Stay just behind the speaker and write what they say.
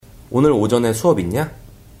오늘 오전에 수업 있냐?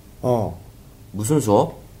 어, 무슨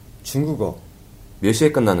수업? 중국어. 몇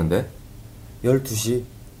시에 끝나는데? 12시.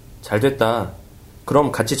 잘 됐다.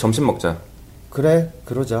 그럼 같이 점심 먹자. 그래,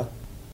 그러자.